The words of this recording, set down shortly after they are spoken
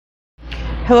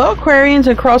Hello Aquarians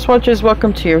and cross watchers,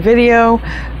 welcome to your video.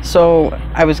 So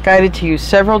I was guided to use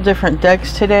several different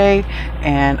decks today,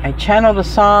 and I channeled a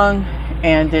song,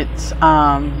 and it's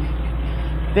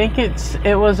I think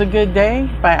it was a good day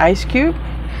by Ice Cube.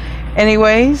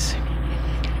 Anyways,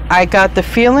 I got the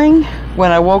feeling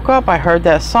when I woke up, I heard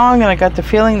that song and I got the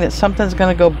feeling that something's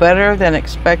going to go better than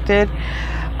expected.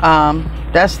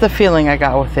 That's the feeling I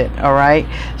got with it. All right,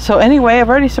 so anyway, I've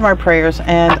already said my prayers,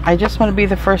 and I just want to be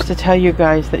the first to tell you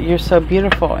guys that you're so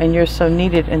beautiful and you're so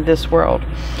needed in this world.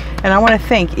 And I want to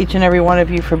thank each and every one of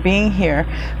you for being here,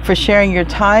 for sharing your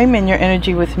time and your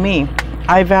energy with me.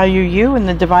 I value you and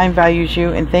the divine values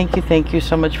you, and thank you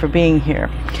so much for being here.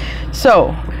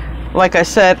 So like I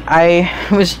said, I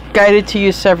was guided to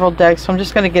use several decks, so I'm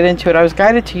just going to get into it. I was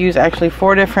guided to use actually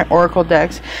 4 different oracle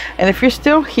decks, and if you're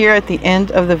still here at the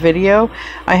end of the video,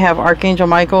 I have Archangel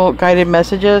Michael guided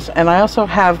messages, and I also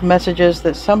have messages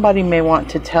that somebody may want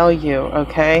to tell you.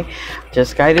 Okay,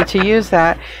 just guided to use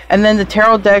that. And then the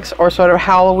tarot decks are sort of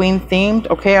Halloween themed.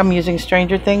 Okay, I'm using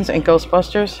Stranger Things and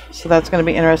Ghostbusters, so that's going to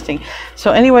be interesting.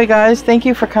 So anyway guys, thank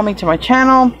you for coming to my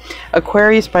channel,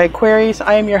 Aquarius by Aquarius.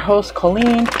 I am your host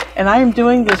Colleen, and I am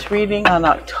doing this reading on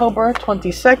October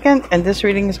 22nd, and this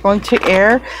reading is going to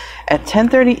air at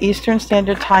 10:30 Eastern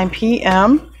Standard Time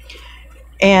PM,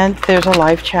 and there's a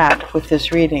live chat with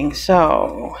this reading.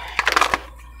 So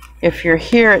if you're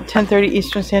here at 10:30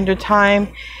 Eastern Standard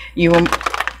Time, you will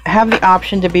have the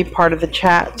option to be part of the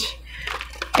chat.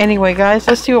 Anyway guys,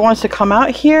 let's see what wants to come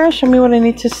out here. Show me what I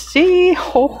need to see.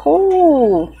 Ho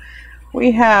ho,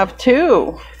 we have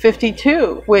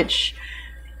 52, which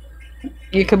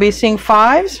you could be seeing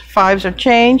 5s. 5s are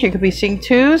change. You could be seeing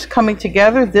 2s coming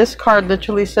together. This card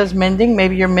literally says mending.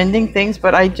 Maybe you're mending things,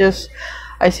 but I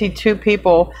see 2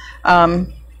 people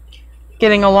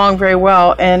getting along very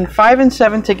well. And 5 and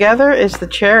 7 together is the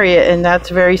Chariot, and that's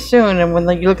very soon. And when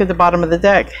you look at the bottom of the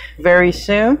deck, very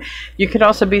soon. You could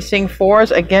also be seeing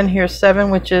 4s. Again, here's 7,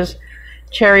 which is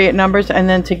Chariot numbers, and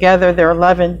then together they're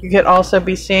 11. You could also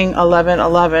be seeing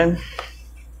 11.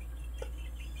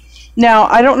 Now,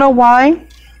 I don't know why,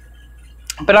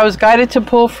 but I was guided to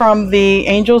pull from the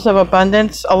Angels of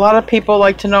Abundance. A lot of people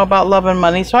like to know about love and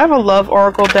money. So I have a love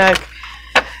oracle deck,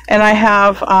 and I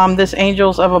have this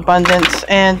Angels of Abundance.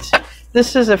 And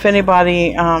this is if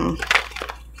anybody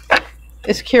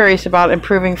is curious about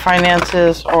improving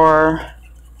finances or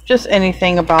just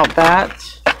anything about that.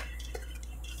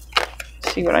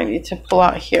 Let's see what I need to pull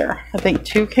out here. I think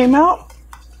 2 came out.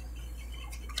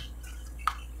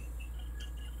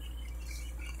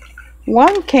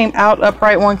 1 came out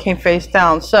upright, 1 came face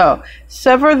down. So,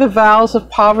 sever the vows of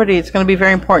poverty. It's going to be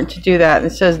very important to do that.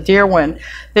 It says, Dear one,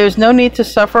 there is no need to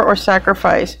suffer or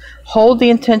sacrifice. Hold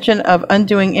the intention of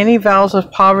undoing any vows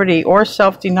of poverty or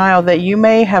self-denial that you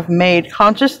may have made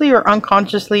consciously or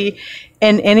unconsciously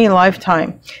in any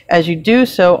lifetime. As you do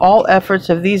so, all efforts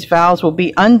of these vows will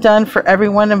be undone for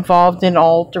everyone involved in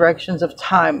all directions of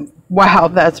time. Wow,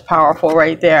 that's powerful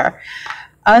right there.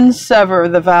 Unsever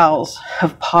the vows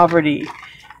of poverty.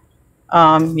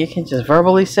 You can just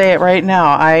verbally say it right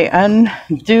now. I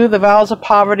undo the vows of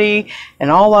poverty in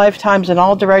all lifetimes, in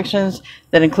all directions.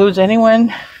 That includes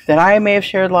anyone that I may have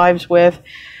shared lives with.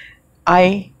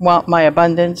 I want my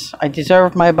abundance. I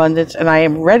deserve my abundance, and I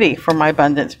am ready for my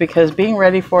abundance, because being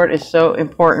ready for it is so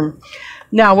important.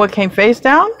 Now, what came face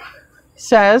down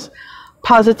says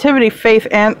positivity, faith,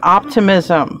 and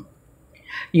optimism.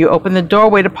 You open the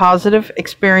doorway to positive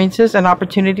experiences and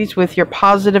opportunities with your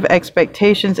positive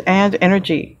expectations and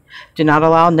energy. Do not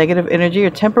allow negative energy or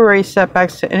temporary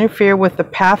setbacks to interfere with the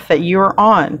path that you are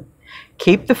on.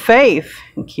 Keep the faith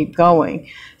and keep going.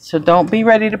 So don't be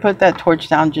ready to put that torch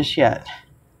down just yet.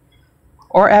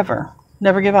 Or ever.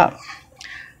 Never give up.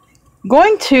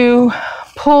 Going to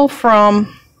pull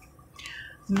from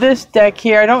this deck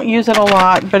here. I don't use it a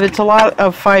lot, but it's a lot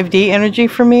of 5D energy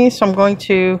for me. So I'm going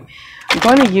to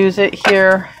use it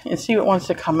here and see what wants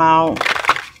to come out.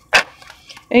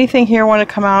 Anything here want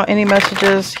to come out? Any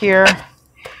messages here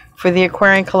for the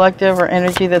Aquarian collective or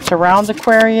energy that's around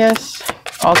Aquarius?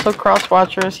 Also cross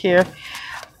watchers here.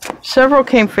 Several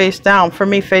came face down. For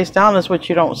me, face down is what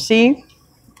you don't see.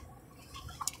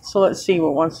 So let's see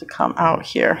what wants to come out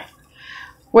here.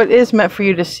 What is meant for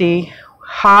you to see?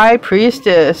 High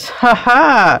Priestess.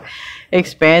 Haha.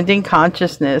 Expanding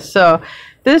consciousness. So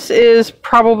this is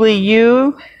probably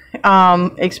you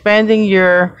expanding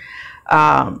your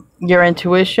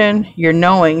intuition, your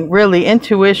knowing. Really,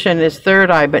 intuition is third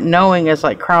eye, but knowing is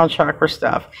like crown chakra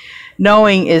stuff.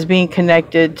 Knowing is being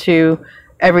connected to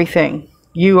everything.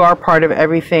 You are part of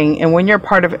everything, and when you're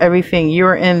part of everything,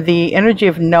 you're in the energy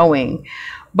of knowing,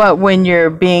 But when you're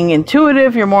being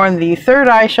intuitive, you're more in the third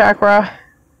eye chakra.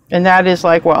 And that is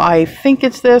like, well, I think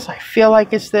it's this, I feel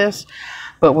like it's this.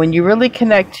 But when you really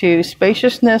connect to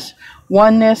spaciousness,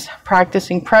 oneness,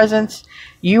 practicing presence,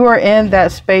 you are in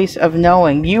that space of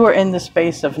knowing. You are in the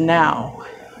space of now.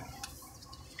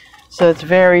 So it's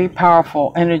very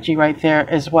powerful energy right there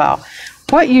as well.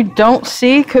 What you don't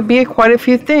see could be quite a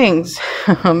few things.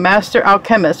 Master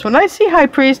Alchemist. When I see High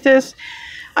Priestess,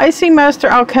 I see Master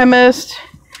Alchemist.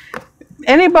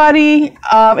 Anybody,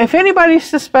 if anybody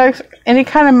suspects any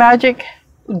kind of magic,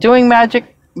 doing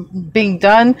magic being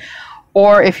done,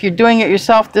 or if you're doing it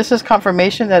yourself, this is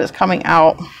confirmation that it's coming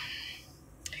out.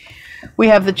 We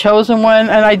have the Chosen One,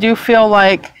 and I do feel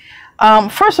like,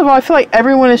 first of all, I feel like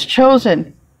everyone is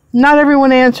chosen. Not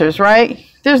everyone answers, right?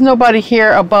 There's nobody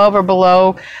here above or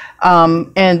below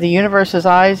in the universe's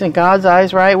eyes and God's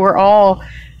eyes, right? We're all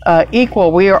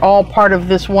equal. We are all part of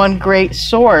this one great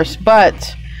source,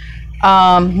 but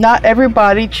not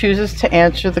everybody chooses to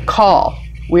answer the call.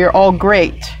 We are all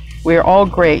great. We are all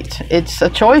great. It's a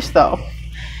choice, though.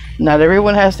 Not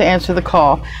everyone has to answer the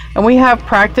call. And we have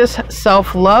practice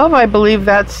self-love. I believe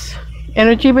that's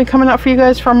energy been coming out for you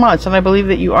guys for months, and I believe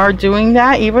that you are doing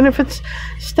that, even if it's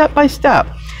step by step.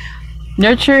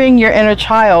 Nurturing your inner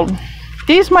child.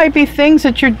 These might be things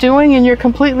that you're doing and you're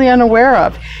completely unaware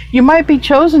of. You might be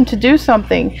chosen to do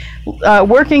something,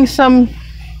 working some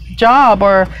job,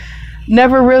 or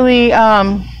never really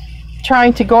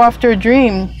trying to go after a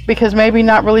dream because maybe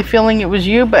not really feeling it was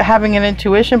you, but having an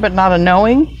intuition but not a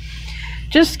knowing.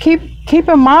 Just keep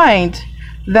in mind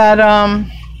that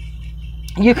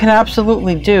you can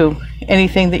absolutely do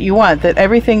anything that you want, that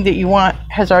everything that you want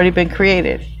has already been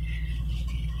created.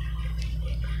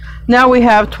 Now we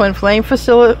have Twin Flame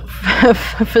Facilitator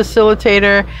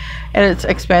and its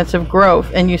expansive growth,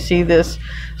 and you see this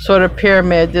sort of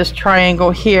pyramid, this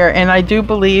triangle here, and I do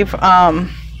believe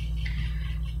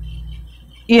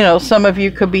you know, some of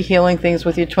you could be healing things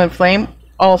with your twin flame,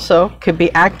 also could be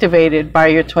activated by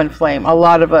your twin flame. A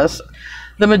lot of us,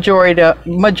 the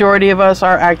majority of us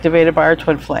are activated by our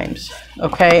twin flames,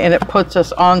 okay? And it puts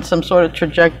us on some sort of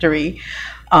trajectory,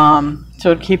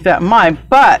 so keep that in mind.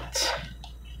 But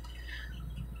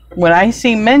when I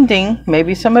see mending,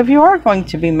 maybe some of you are going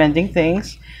to be mending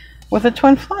things with a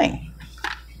twin flame.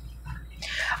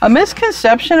 A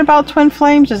misconception about twin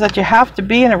flames is that you have to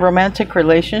be in a romantic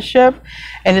relationship,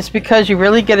 and it's because you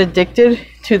really get addicted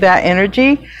to that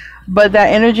energy. But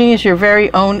that energy is your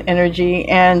very own energy,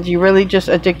 and you're really just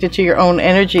addicted to your own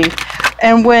energy.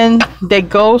 And when they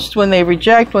ghost, when they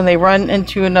reject, when they run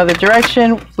into another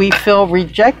direction, we feel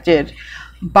rejected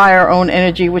by our own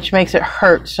energy, which makes it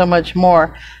hurt so much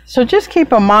more. So just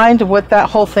keep in mind what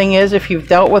that whole thing is. If you've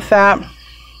dealt with that,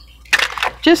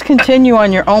 just continue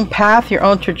on your own path, your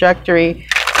own trajectory,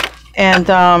 and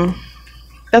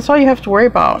that's all you have to worry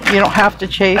about. You don't have to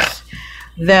chase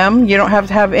them. You don't have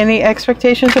to have any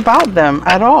expectations about them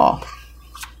at all.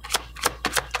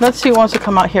 Let's see who wants to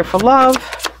come out here for love.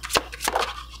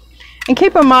 And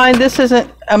keep in mind, this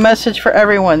isn't a message for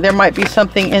everyone. There might be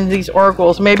something in these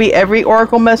oracles. Maybe every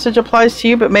oracle message applies to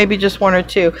you, but maybe just one or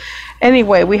two.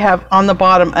 Anyway, we have on the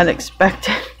bottom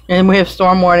unexpected, and we have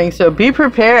storm warning, so be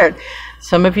prepared.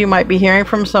 Some of you might be hearing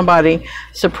from somebody.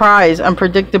 Surprise,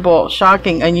 unpredictable,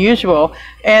 shocking, unusual.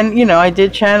 And, you know, I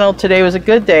did channel today was a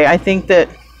good day. I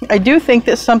do think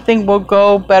that something will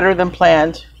go better than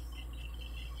planned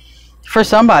for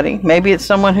somebody. Maybe it's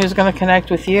someone who's going to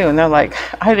connect with you, and they're like,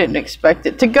 I didn't expect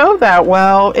it to go that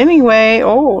well. Anyway,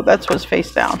 oh, that's what's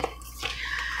face down.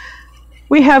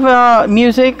 We have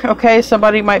music, okay?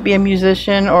 Somebody might be a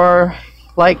musician, or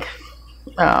like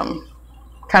kind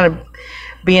of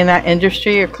be in that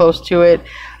industry or close to it,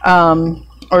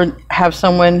 or have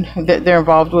someone that they're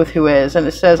involved with who is. And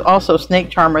it says also snake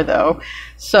charmer, though.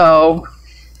 So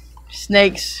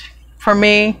snakes, for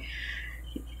me,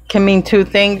 can mean two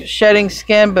things: shedding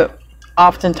skin, but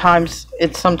oftentimes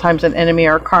it's sometimes an enemy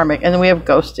or karmic. And then we have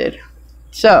ghosted.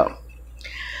 So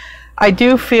I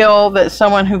do feel that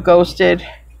someone who ghosted,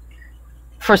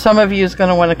 for some of you, is going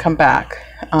to want to come back.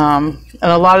 And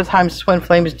a lot of times twin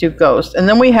flames do ghost. And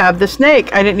then we have the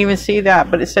snake. I didn't even see that,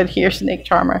 but it said here, snake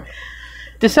charmer.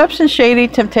 Deception, shady,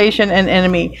 temptation, and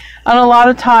enemy. And a lot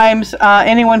of times,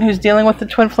 anyone who's dealing with the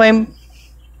twin flame,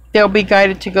 they'll be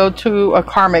guided to go to a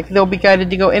karmic. They'll be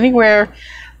guided to go anywhere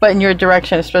but in your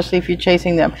direction, especially if you're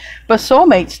chasing them. But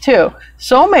soulmates too.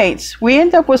 Soulmates, we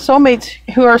end up with soulmates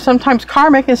who are sometimes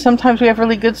karmic, and sometimes we have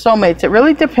really good soulmates. It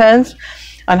really depends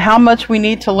on how much we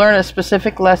need to learn a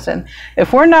specific lesson.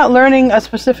 If we're not learning a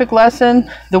specific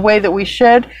lesson the way that we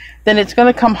should, then it's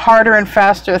going to come harder and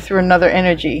faster through another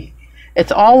energy.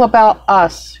 It's all about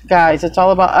us, guys. It's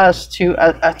all about us to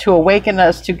awaken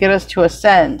us, to get us to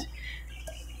ascend.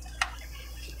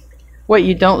 What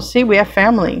you don't see, we have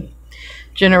family.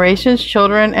 Generations,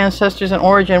 children, ancestors, and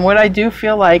origin. What I do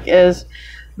feel like is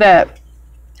that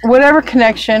whatever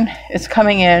connection is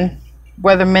coming in,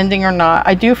 whether mending or not,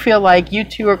 I do feel like you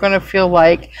two are going to feel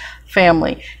like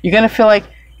family. You're going to feel like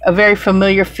a very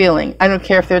familiar feeling. I don't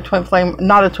care if they're a twin flame,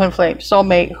 not a twin flame,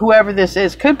 soulmate, whoever this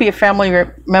is. Could be a family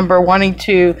member wanting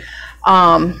to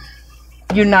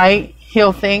unite,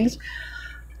 heal things.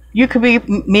 You could be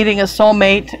meeting a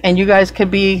soulmate and you guys could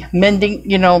be mending,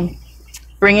 you know,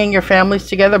 bringing your families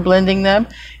together, blending them.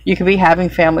 You could be having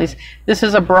families. This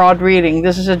is a broad reading.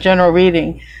 This is a general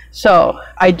reading. So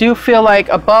I do feel like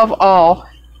above all,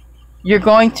 you're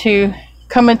going to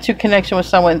come into connection with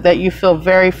someone that you feel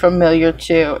very familiar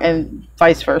to, and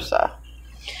vice versa.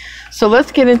 So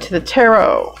let's get into the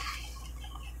tarot.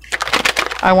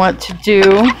 I want to do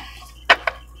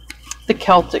the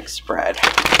Celtic spread.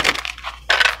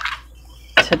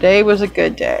 Today was a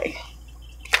good day.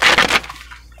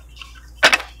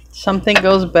 Something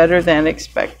goes better than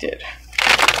expected.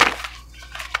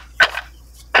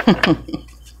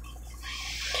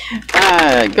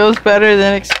 It goes better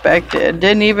than expected.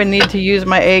 Didn't even need to use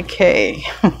my AK.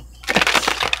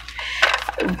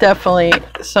 Definitely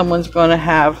someone's going to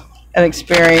have an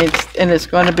experience and it's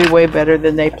going to be way better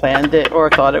than they planned it or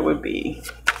thought it would be.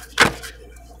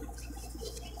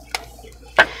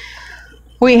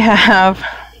 We have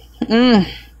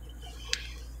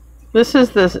this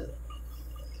is the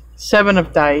 7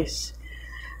 of dice.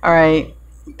 All right,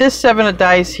 this 7 of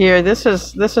dice here, this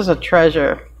is a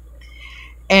treasure.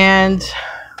 And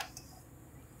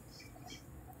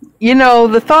you know,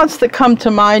 the thoughts that come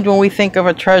to mind when we think of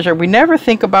a treasure, we never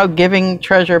think about giving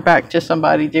treasure back to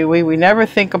somebody, do we? We never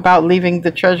think about leaving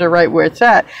the treasure right where it's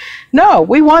at. No,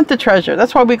 we want the treasure.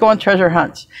 That's why we go on treasure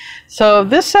hunts. So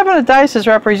this 7 of dice is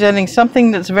representing something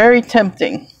that's very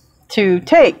tempting to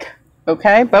take,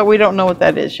 okay? But we don't know what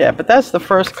that is yet. But that's the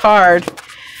first card.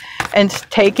 And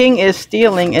taking is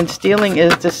stealing, and stealing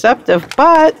is deceptive.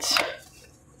 But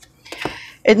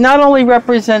it not only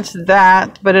represents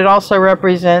that, but it also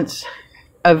represents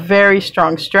a very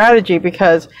strong strategy,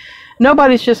 because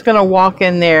nobody's just going to walk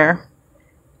in there,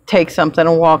 take something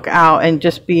and walk out and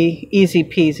just be easy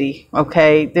peasy,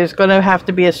 okay? There's going to have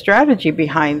to be a strategy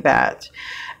behind that.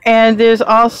 And there's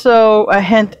also a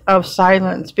hint of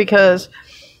silence, because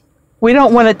we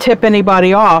don't want to tip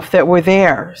anybody off that we're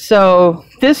there. So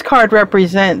this card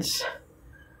represents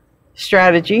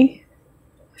strategy,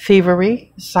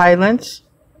 thievery, silence.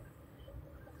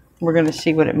 We're going to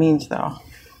see what it means, though.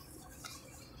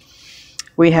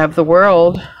 We have the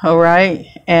world, all right,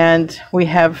 and we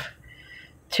have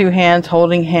 2 hands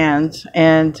holding hands,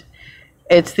 and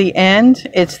it's the end,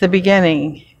 it's the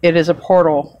beginning. It is a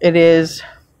portal. It is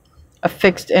a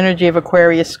fixed energy of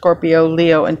Aquarius, Scorpio,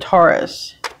 Leo, and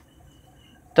Taurus.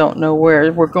 Don't know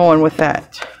where we're going with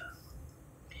that.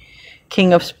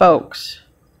 King of Spokes,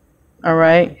 all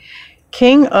right.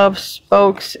 King of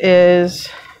Spokes is,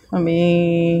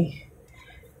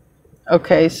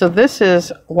 okay, so this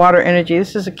is water energy.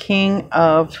 This is a King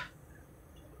of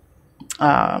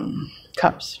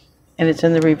Cups, and it's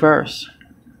in the reverse.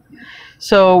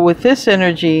 So with this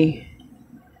energy,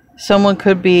 someone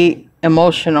could be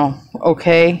emotional,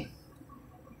 okay?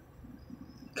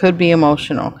 Could be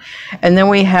emotional. And then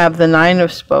we have the 9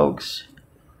 of Spokes,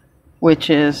 which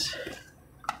is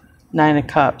 9 of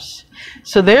Cups.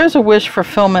 So there's a wish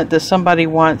fulfillment that somebody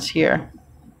wants here.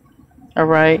 All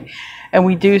right, and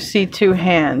we do see 2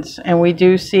 hands, and we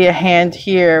do see a hand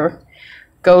here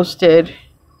ghosted.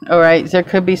 All right, there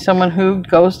could be someone who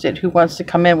ghosted, who wants to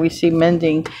come in. We see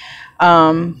mending.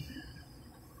 Also,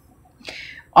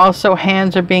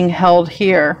 hands are being held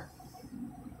here.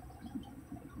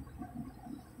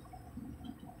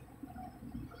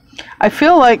 I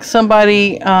feel like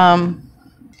somebody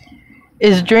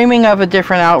is dreaming of a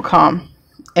different outcome,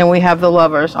 and we have the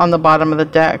Lovers on the bottom of the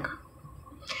deck.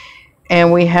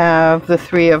 And we have the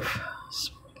 3 of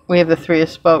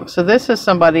Spokes. So this is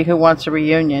somebody who wants a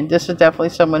reunion. This is definitely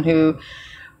someone who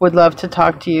would love to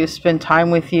talk to you, spend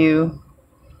time with you,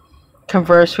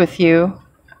 converse with you.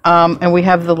 And we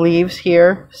have the leaves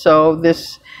here. So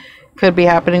this could be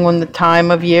happening when the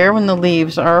time of year when the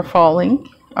leaves are falling.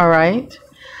 All right.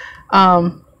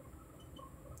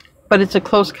 But it's a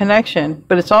close connection,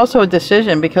 but it's also a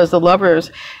decision, because the Lovers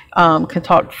can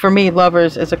talk. For me,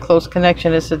 Lovers is a close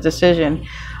connection. It's a decision.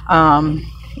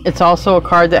 It's also a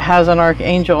card that has an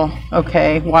archangel,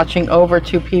 okay, watching over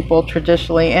 2 people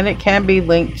traditionally, and it can be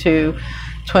linked to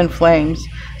twin flames.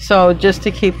 So just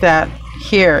to keep that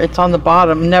here. It's on the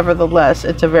bottom. Nevertheless,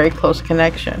 it's a very close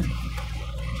connection.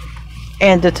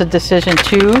 And it's a decision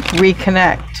to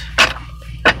reconnect.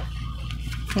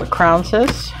 What crowns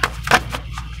this?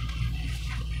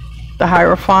 The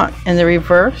Hierophant in the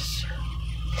reverse.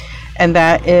 And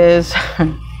that is,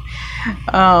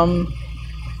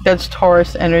 that's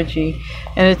Taurus energy.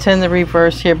 And it's in the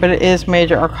reverse here, but it is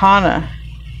Major Arcana.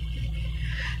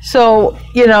 So,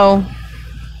 you know,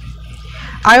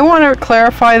 I want to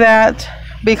clarify that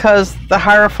because the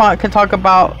Hierophant can talk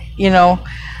about, you know,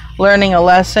 learning a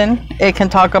lesson. It can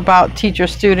talk about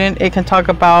teacher-student. It can talk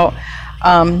about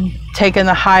taking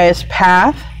the highest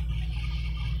path.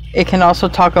 It can also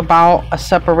talk about a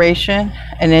separation,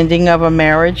 an ending of a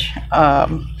marriage,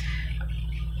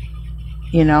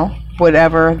 you know,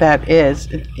 whatever that is.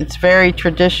 It's very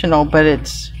traditional, but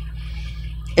it's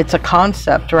a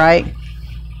concept, right?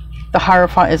 The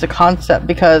Hierophant is a concept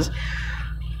because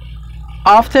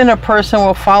often a person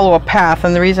will follow a path,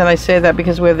 and the reason I say that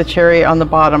because we have the Chariot on the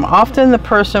bottom. Often the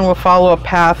person will follow a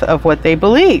path of what they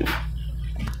believe,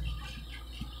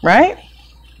 right?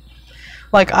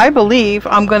 Like, I believe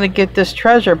I'm going to get this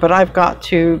treasure, but I've got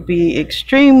to be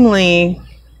extremely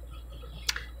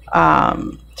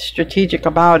strategic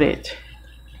about it.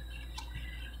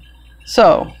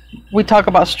 So we talk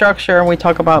about structure and we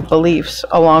talk about beliefs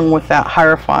along with that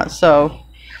Hierophant. So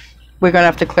we're going to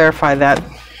have to clarify that.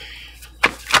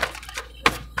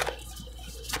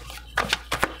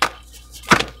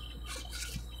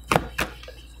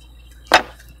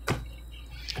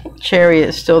 Chariot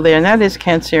is still there, and that is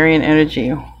Cancerian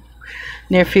energy.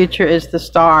 Near future is the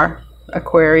star,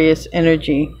 Aquarius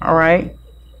energy. All right,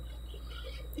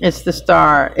 it's the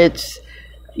star. It's,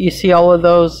 you see all of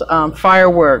those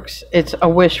fireworks. It's a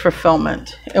wish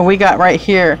fulfillment, and we got right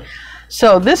here.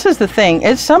 So this is the thing.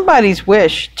 It's somebody's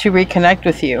wish to reconnect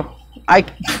with you.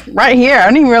 Right here. I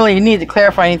don't even really need to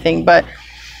clarify anything, but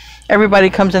everybody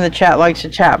comes in the chat, likes to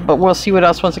chat, but we'll see what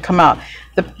else wants to come out.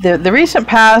 The recent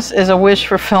past is a wish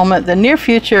fulfillment. The near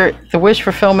future, the wish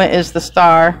fulfillment is the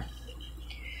star.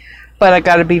 But I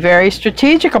got to be very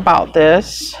strategic about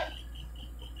this.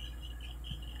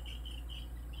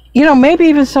 You know, maybe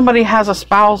even somebody has a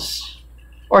spouse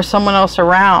or someone else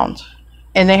around,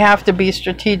 and they have to be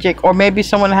strategic. Or maybe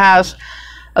someone has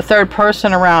a third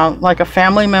person around, like a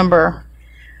family member,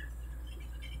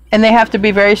 and they have to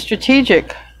be very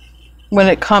strategic when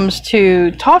it comes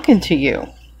to talking to you.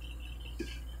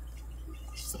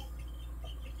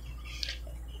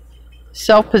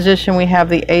 Self-position, we have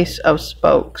the Ace of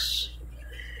Spokes.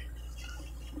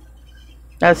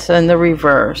 That's in the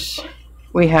reverse.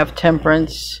 We have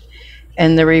Temperance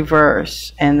in the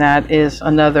reverse, and that is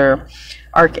another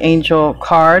Archangel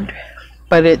card,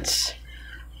 but it's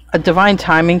a divine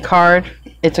timing card.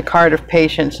 It's a card of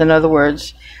patience. In other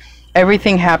words,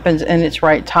 everything happens in its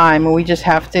right time, and we just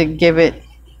have to give it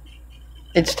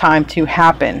its time to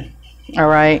happen. All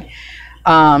right,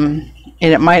 and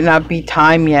it might not be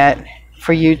time yet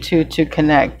for you to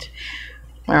connect.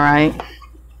 All right,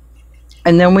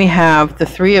 and then we have the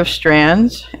Three of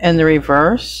Strands in the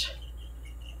reverse,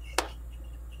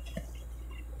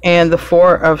 and the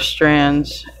Four of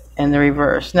Strands in the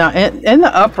reverse. Now in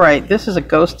the upright, this is a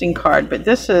ghosting card, but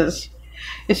this is,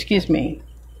 excuse me,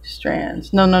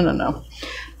 Strands, no,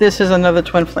 this is another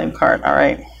twin flame card. All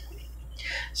right,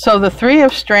 so the Three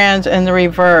of Strands in the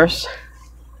reverse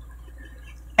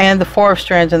and the Four of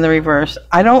Strands in the reverse,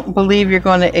 I don't believe you're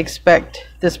going to expect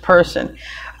this person.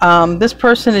 This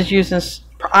person is using,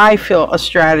 I feel, a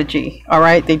strategy. All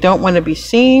right, they don't want to be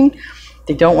seen,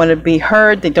 they don't want to be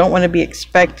heard, they don't want to be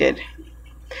expected.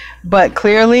 But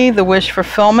clearly the wish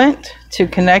fulfillment to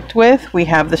connect with, we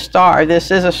have the star.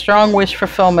 This is a strong wish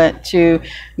fulfillment to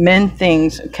mend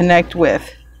things, connect with.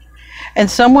 And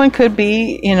someone could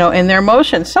be, you know, in their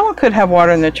emotions. Someone could have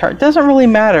water in their chart. Doesn't really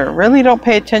matter. Really don't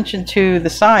pay attention to the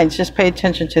signs. Just pay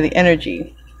attention to the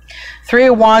energy. Three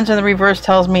of Wands in the reverse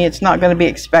tells me it's not going to be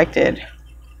expected.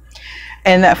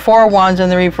 And that Four of Wands in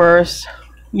the reverse,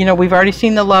 you know, we've already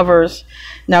seen the Lovers.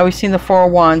 Now we've seen the Four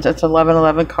of Wands. That's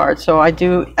 1111 cards. So I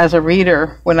do, as a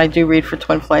reader, when I do read for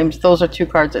twin flames, those are two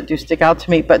cards that do stick out to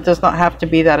me, but it does not have to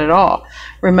be that at all.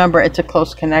 Remember, it's a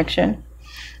close connection.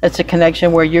 It's a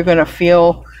connection where you're going to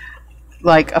feel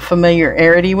like a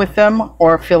familiarity with them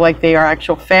or feel like they are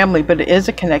actual family, but it is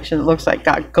a connection that looks like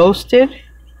got ghosted.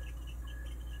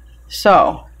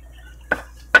 So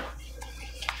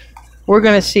we're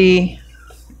going to see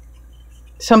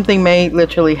something may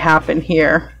literally happen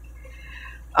here.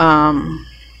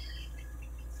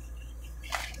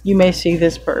 You may see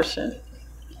this person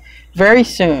very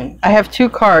soon. I have two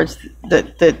cards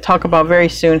that talk about very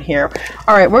soon here.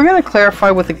 All right, we're going to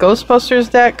clarify with the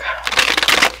Ghostbusters deck.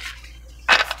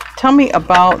 tell me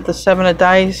about the Seven of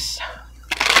Dice.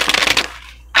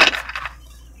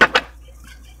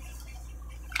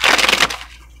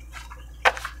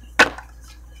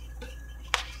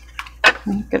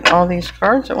 Look at all these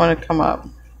cards that want to come up.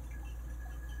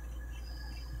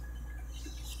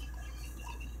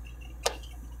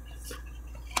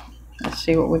 Let's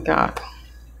see what we got.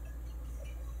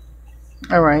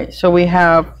 All right, so we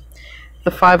have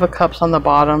the Five of Cups on the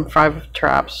bottom, Five of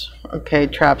Traps. Okay,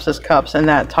 traps as cups, and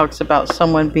that talks about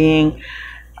someone being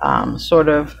sort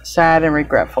of sad and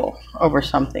regretful over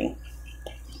something.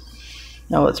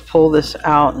 Now let's pull this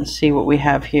out and see what we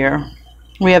have here.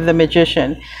 We have the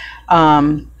Magician.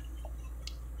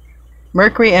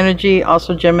 Mercury energy,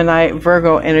 also Gemini,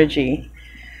 Virgo energy.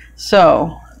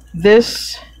 So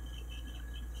this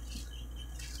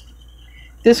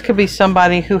could be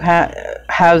somebody who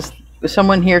has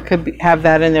someone here could have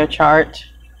that in their chart,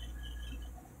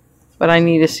 but I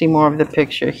need to see more of the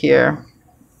picture here.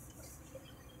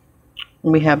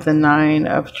 We have the Nine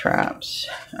of Traps.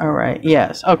 All right,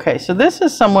 yes. Okay, so this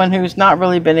is someone who's not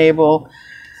really been able.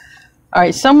 All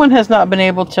right, someone has not been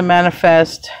able to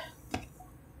manifest,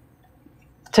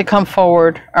 to come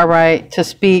forward, all right, to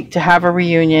speak, to have a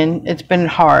reunion. It's been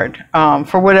hard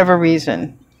for whatever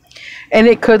reason. And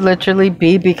it could literally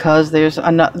be because there's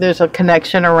a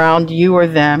connection around you or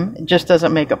them. It just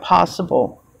doesn't make it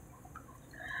possible.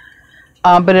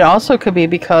 But it also could be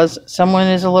because someone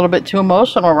is a little bit too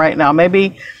emotional right now.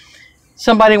 Maybe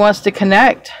somebody wants to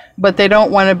connect, but they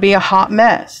don't want to be a hot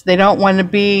mess. They don't want to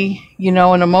be, you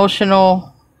know, an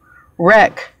emotional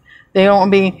wreck. They don't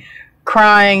want to be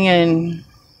crying and,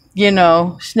 you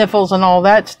know, sniffles and all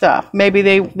that stuff. Maybe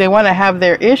they want to have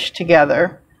their ish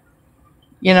together,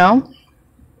 you know,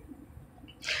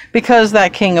 because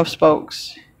that King of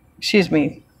Spokes, excuse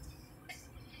me.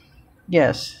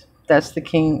 Yes, that's the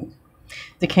King.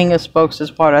 The King of Spokes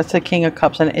is water. That's the King of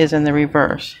Cups, and it is in the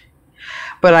reverse.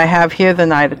 But I have here the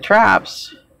Knight of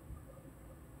Traps.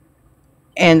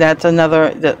 And that's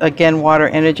another, again, water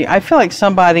energy. I feel like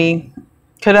somebody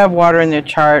could have water in their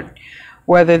chart,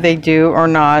 whether they do or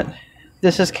not.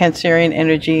 This is Cancerian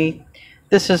energy.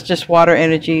 This is just water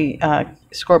energy,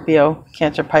 Scorpio,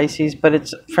 Cancer, Pisces. But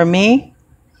it's, for me,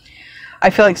 I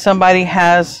feel like somebody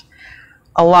has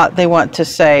a lot they want to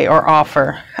say or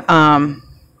offer.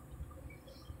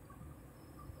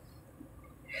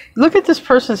 Look at this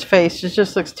person's face. It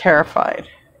just looks terrified.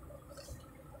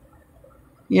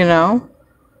 You know?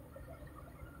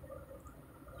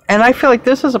 And I feel like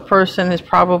this is a person is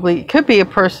probably, could be a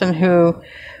person who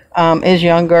is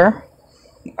younger.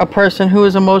 A person who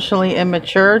is emotionally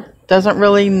immature. Doesn't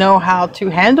really know how to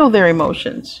handle their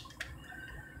emotions.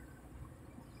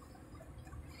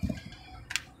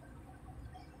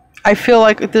 I feel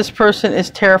like this person is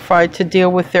terrified to deal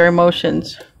with their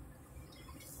emotions.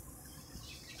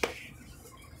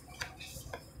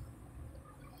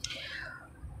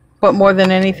 But more than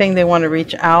anything, they want to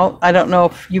reach out. I don't know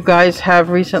if you guys have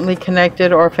recently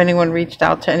connected or if anyone reached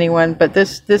out to anyone, but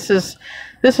this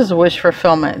is a wish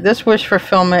fulfillment. This wish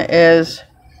fulfillment is,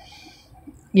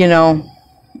 you know,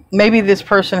 maybe this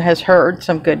person has heard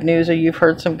some good news, or you've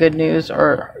heard some good news,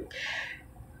 or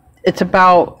it's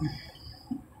about,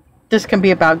 this can be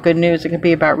about good news. It can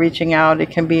be about reaching out. It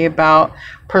can be about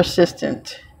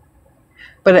persistent.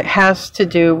 But it has to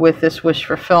do with this wish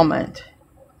fulfillment.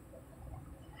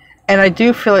 And I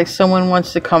do feel like someone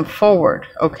wants to come forward,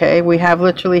 okay? We have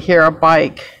literally here a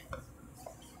bike.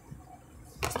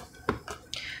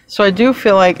 So I do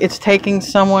feel like it's taking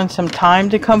someone some time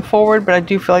to come forward, but I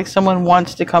do feel like someone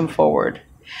wants to come forward.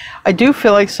 I do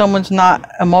feel like someone's not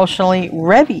emotionally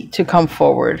ready to come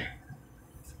forward.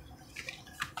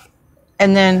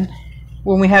 And then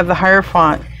when we have the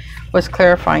Hierophant, what's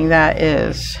clarifying that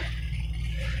is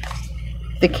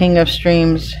the King of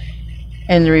Streams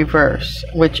in the reverse,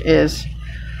 which is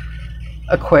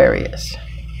Aquarius.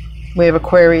 We have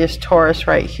Aquarius, Taurus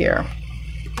right here.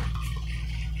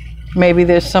 Maybe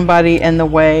there's somebody in the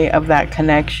way of that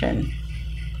connection.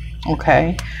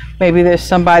 Okay? Maybe there's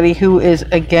somebody who is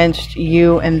against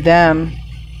you and them.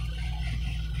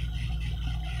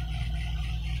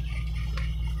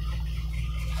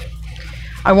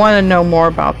 I want to know more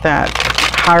about that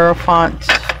Hierophant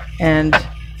and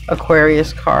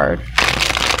Aquarius card.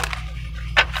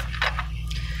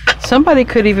 Somebody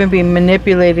could even be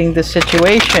manipulating the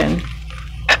situation.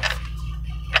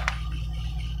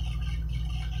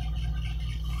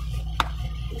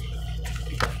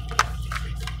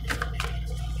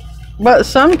 But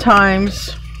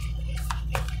sometimes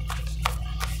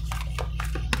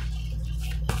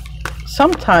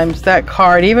that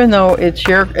card, even though it's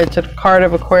a card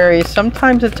of Aquarius,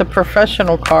 sometimes it's a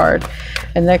professional card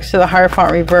And next to the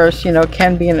Hierophant reverse, you know,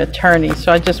 can be an attorney.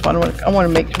 So I want to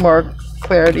make more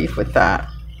clarity with that.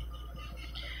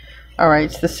 All right,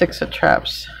 it's the Six of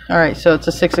Traps. All right, so it's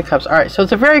a Six of Cups. All right, so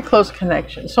it's a very close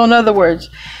connection. So in other words,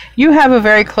 you have a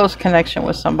very close connection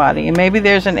with somebody, and maybe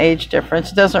there's an age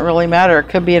difference. It doesn't really matter. It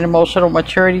could be an emotional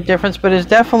maturity difference, but it's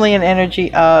definitely an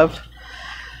energy of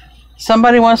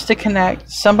somebody wants to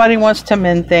connect, somebody wants to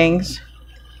mend things.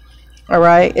 All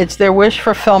right, it's their wish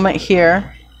fulfillment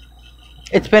here.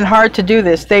 It's been hard to do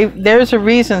this. There's a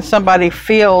reason somebody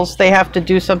feels they have to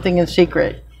do something in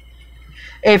secret.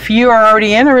 If you are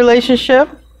already in a relationship,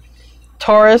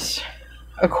 Taurus,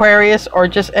 Aquarius, or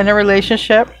just in a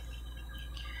relationship,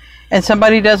 and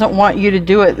somebody doesn't want you to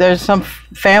do it, there's some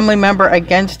family member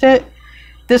against it,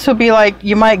 this would be like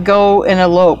you might go and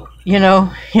elope, you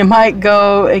know, you might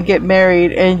go and get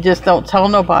married and just don't tell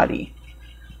nobody.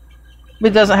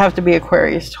 It doesn't have to be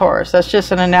Aquarius, Taurus. That's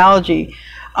just an analogy.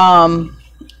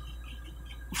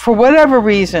 For whatever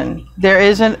reason, there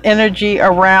is an energy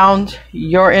around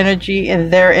your energy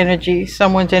and their energy,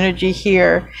 someone's energy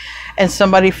here, and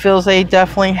somebody feels they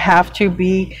definitely have to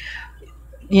be,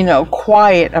 you know,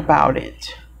 quiet about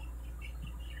it.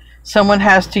 Someone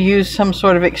has to use some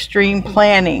sort of extreme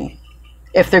planning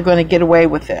if they're going to get away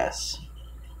with this.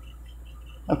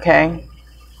 Okay?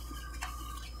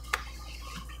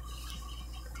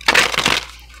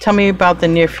 Tell me about the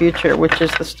near future, which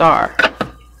is the Star,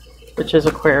 which is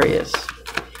Aquarius.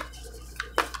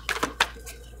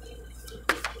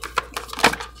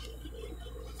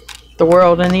 The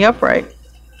World and the Upright.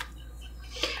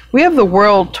 We have the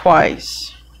World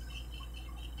twice.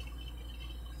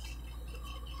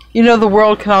 You know, the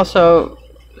world can also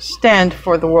stand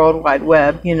for the World Wide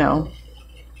Web, you know.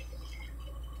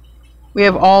 We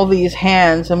have all these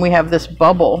hands, and we have this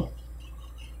bubble.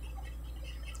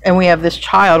 And we have this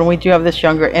child, and we do have this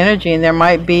younger energy, and there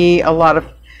might be a lot of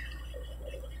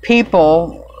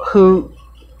people who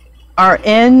are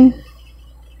in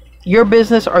your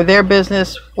business or their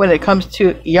business. When it comes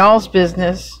to y'all's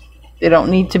business, they don't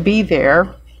need to be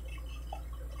there,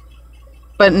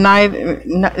 but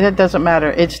that doesn't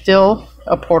matter. It's still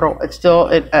a portal. It's still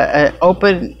an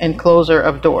open and closer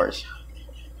of doors.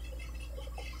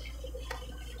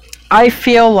 I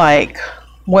feel like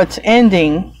what's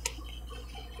ending,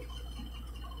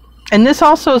 and this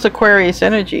also is Aquarius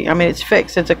energy. I mean, it's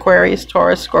fixed. It's Aquarius,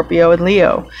 Taurus, Scorpio, and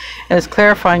Leo. And it's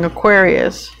clarifying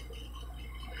Aquarius.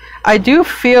 I do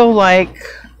feel like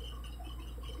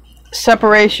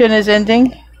separation is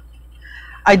ending.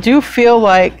 I do feel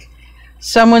like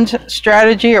someone's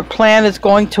strategy or plan is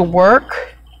going to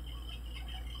work.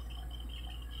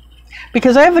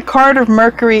 Because I have the card of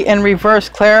Mercury in reverse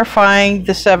clarifying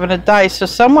the Seven of Dice. So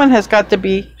someone has got to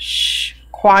be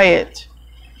quiet.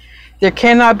 There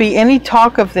cannot be any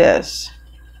talk of this.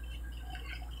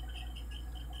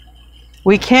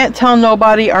 We can't tell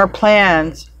nobody our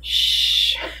plans.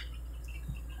 Shh.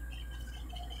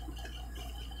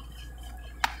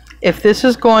 If this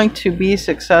is going to be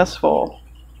successful,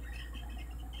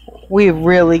 we've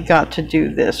really got to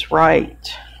do this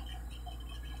right.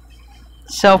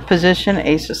 Self-position,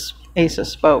 Ace of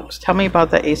Spokes. Tell me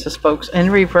about the Ace of Spokes in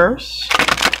reverse,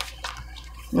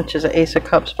 which is an Ace of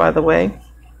Cups, by the way.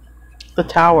 The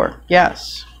Tower,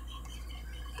 yes.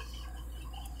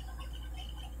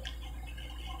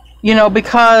 You know,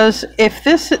 because if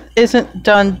this isn't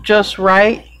done just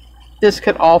right, this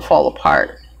could all fall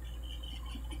apart.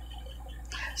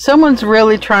 Someone's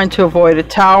really trying to avoid a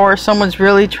tower. Someone's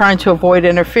really trying to avoid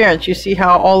interference. You see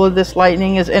how all of this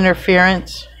lightning is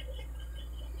interference?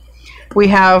 We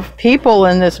have people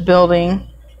in this building,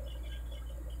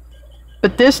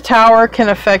 but this tower can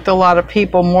affect a lot of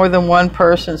people, more than one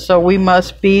person. So we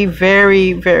must be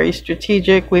very, very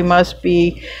strategic. We must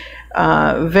be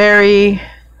very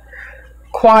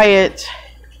quiet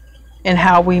in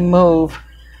how we move,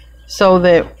 so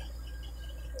that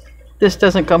this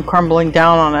doesn't come crumbling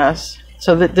down on us,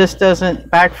 so that this doesn't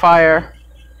backfire.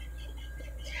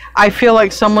 I feel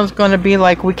like someone's going to be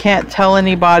like, we can't tell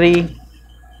anybody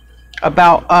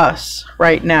about us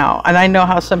right now. And I know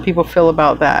how some people feel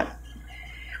about that.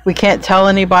 We can't tell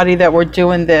anybody that we're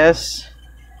doing this,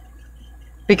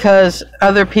 because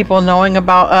other people knowing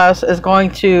about us is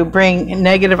going to bring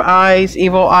negative eyes,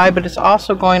 evil eye, but it's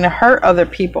also going to hurt other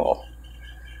people.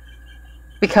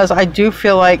 Because I do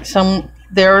feel like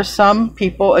there are some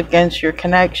people against your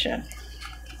connection.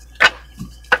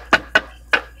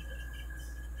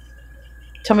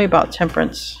 Tell me about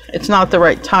Temperance. It's not the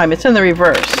right time. It's in the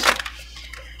reverse.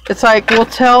 It's like, we'll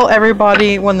tell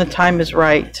everybody when the time is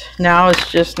right. Now it's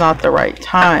just not the right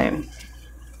time.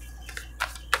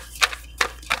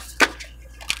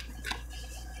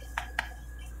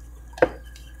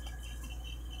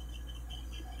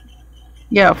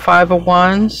 Yeah, 5 of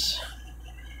Wands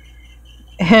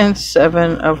and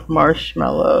 7 of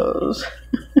Marshmallows.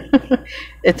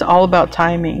 It's all about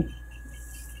timing.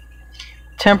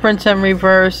 Temperance in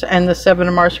reverse and the 7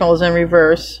 of Marshmallows in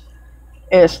reverse.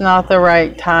 It's not the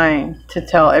right time to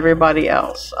tell everybody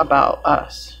else about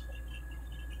us.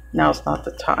 Now's not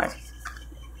the time.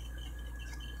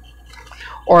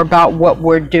 Or about what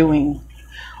we're doing.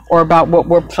 Or about what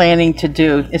we're planning to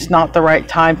do. It's not the right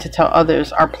time to tell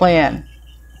others our plan.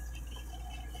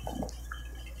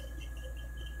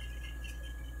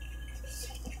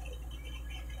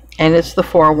 And it's the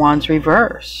 4 of Wands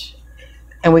reverse.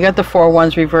 And we got the 4 of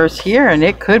Wands reverse here. And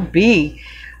it could be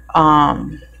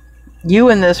you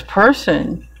and this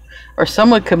person. Or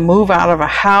someone could move out of a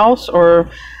house.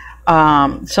 Or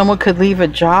someone could leave a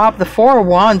job. The 4 of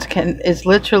Wands is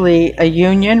literally a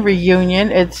union,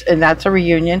 reunion. And that's a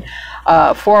reunion.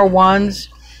 4 of Wands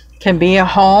can be a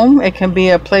home. It can be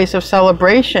a place of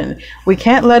celebration. We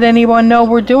can't let anyone know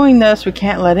we're doing this. We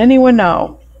can't let anyone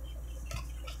know.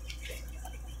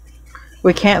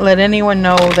 We can't let anyone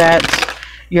know that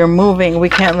you're moving. We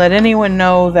can't let anyone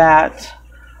know that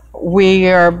we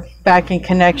are back in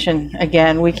connection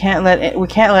again. We can't let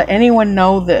anyone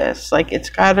know this. Like,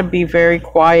 it's got to be very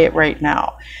quiet right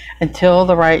now until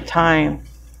the right time.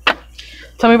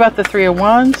 Tell me about the 3 of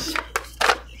Wands.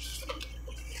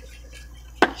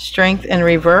 Strength in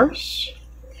reverse.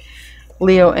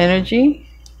 Leo energy.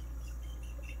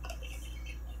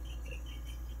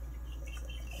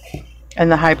 And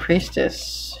the High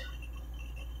Priestess.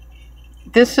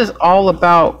 This is all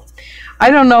about,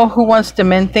 I don't know who wants to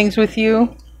mend things with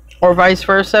you or vice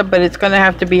versa, but it's going to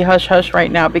have to be hush hush right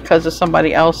now because of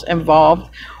somebody else involved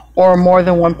or more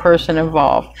than one person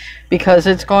involved, because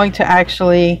it's going to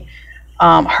actually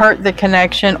hurt the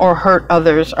connection or hurt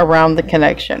others around the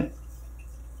connection.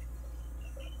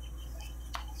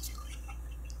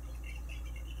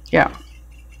 Yeah.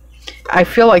 I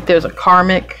feel like there's a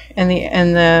karmic in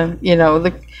the you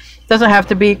know, doesn't have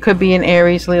to be, could be an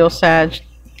Aries, Leo, Sag.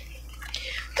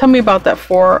 Tell me about that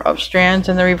 4 of Strands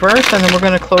in the reverse, and then we're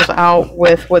going to close out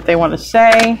with what they want to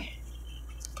say.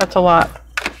 That's a lot.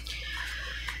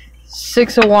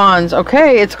 6 of Wands.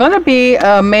 Okay, it's going to be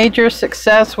a major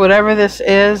success, whatever this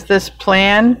is, this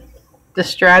plan, this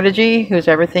strategy. Who's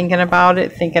ever thinking about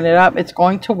it, thinking it up, it's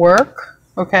going to work.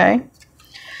 Okay.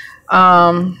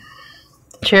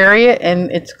 Chariot,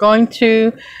 and it's going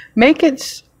to make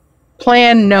its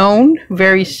plan known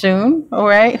very soon. All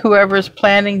right, whoever's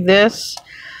planning this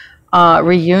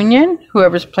reunion,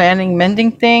 whoever's planning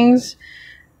mending things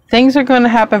are going to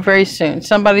happen very soon.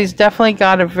 Somebody's definitely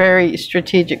got a very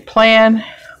strategic plan.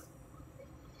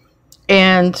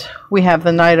 And we have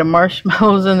the Knight of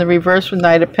Marshmallows in the reverse with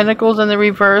Knight of Pentacles in the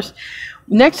reverse.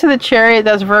 Next to the Chariot,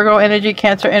 that's Virgo energy,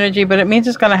 Cancer energy, but it means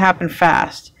it's going to happen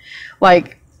fast.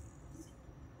 Like,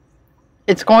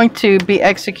 it's going to be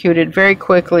executed very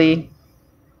quickly.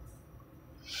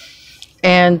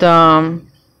 And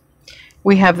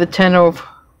we have the 10 of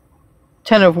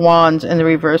Wands in the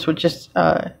reverse, which is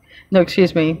no,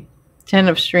 excuse me, 10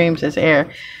 of Streams is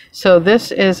air. So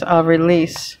this is a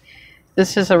release.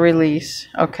 This is a release.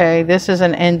 Okay, this is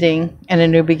an ending and a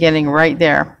new beginning right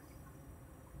there.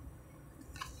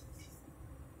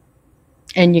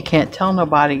 And you can't tell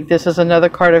nobody. This is another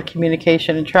card of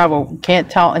communication and travel. We can't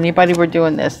tell anybody we're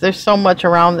doing this. There's so much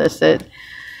around this that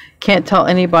can't tell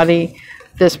anybody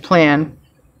this plan.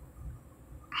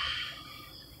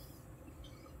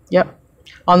 Yep.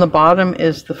 On the bottom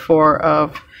is the 4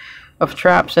 of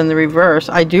Traps in the reverse.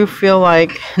 I do feel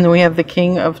like, and then we have the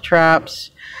King of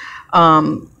Traps.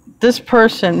 This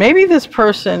person, maybe this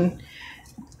person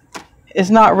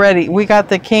is not ready. We got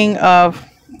the King of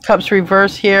Cups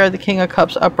reverse here, the King of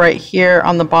Cups upright here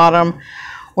on the bottom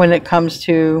when it comes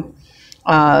to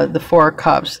the 4 of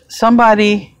Cups.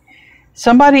 Somebody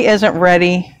isn't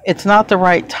ready. It's not the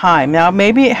right time. Now,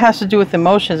 maybe it has to do with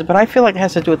emotions, but I feel like it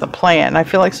has to do with the plan. I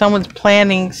feel like someone's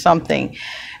planning something.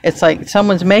 It's like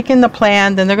someone's making the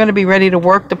plan, then they're going to be ready to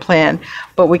work the plan,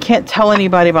 but we can't tell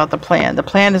anybody about the plan. The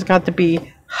plan has got to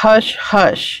be hush,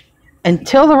 hush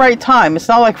until the right time. It's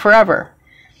not like forever,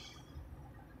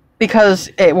 because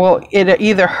it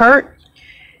either hurt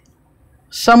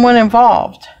someone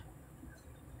involved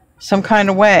some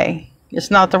kind of way. It's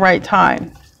not the right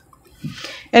time.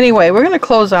 Anyway, we're going to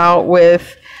close out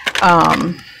with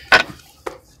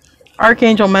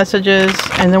Archangel messages,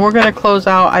 and then we're going to close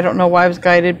out, I don't know why I was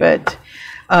guided, but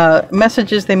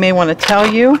messages they may want to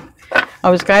tell you. I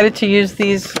was guided to use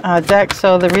these decks,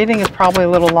 so the reading is probably a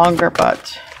little longer,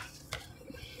 but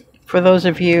for those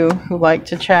of you who like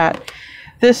to chat.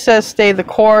 This says stay the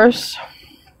course.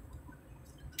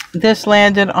 This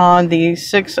landed on the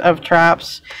 6 of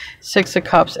traps, 6 of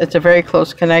cups. It's a very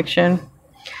close connection.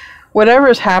 Whatever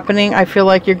is happening, I feel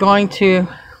like you're going to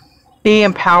be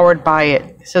empowered by it.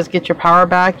 It says get your power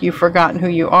back. You've forgotten who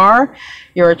you are.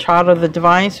 You're a child of the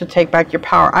divine, so take back your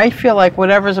power. I feel like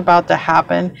whatever's about to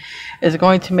happen is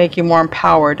going to make you more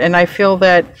empowered. And I feel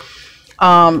that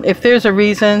if there's a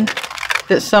reason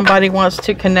that somebody wants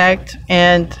to connect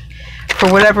and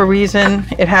for whatever reason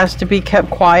it has to be kept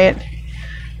quiet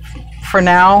for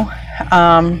now,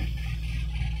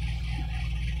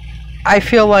 I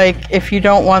feel like if you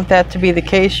don't want that to be the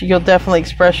case, you'll definitely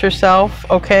express yourself,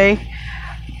 okay?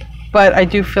 But I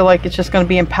do feel like it's just going to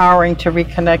be empowering to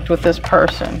reconnect with this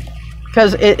person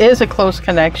because it is a close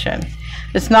connection.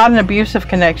 It's not an abusive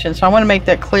connection, so I want to make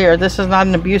that clear. This is not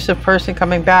an abusive person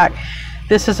coming back.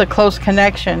 This is a close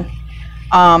connection.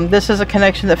 This is a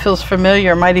connection that feels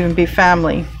familiar, might even be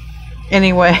family.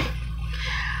 Anyway,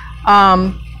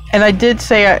 and I did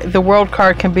say the world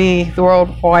card can be the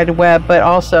World Wide Web, but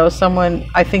also someone,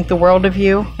 I think the world of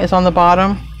you is on the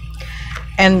bottom,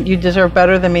 and you deserve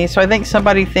better than me. So I think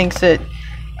somebody thinks that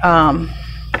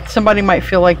somebody might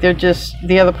feel like they're just,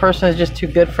 the other person is just too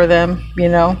good for them, you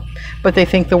know, but they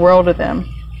think the world of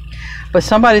them. But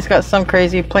somebody's got some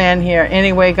crazy plan here.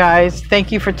 Anyway, guys,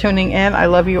 thank you for tuning in. I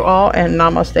love you all, and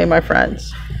namaste, my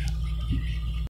friends.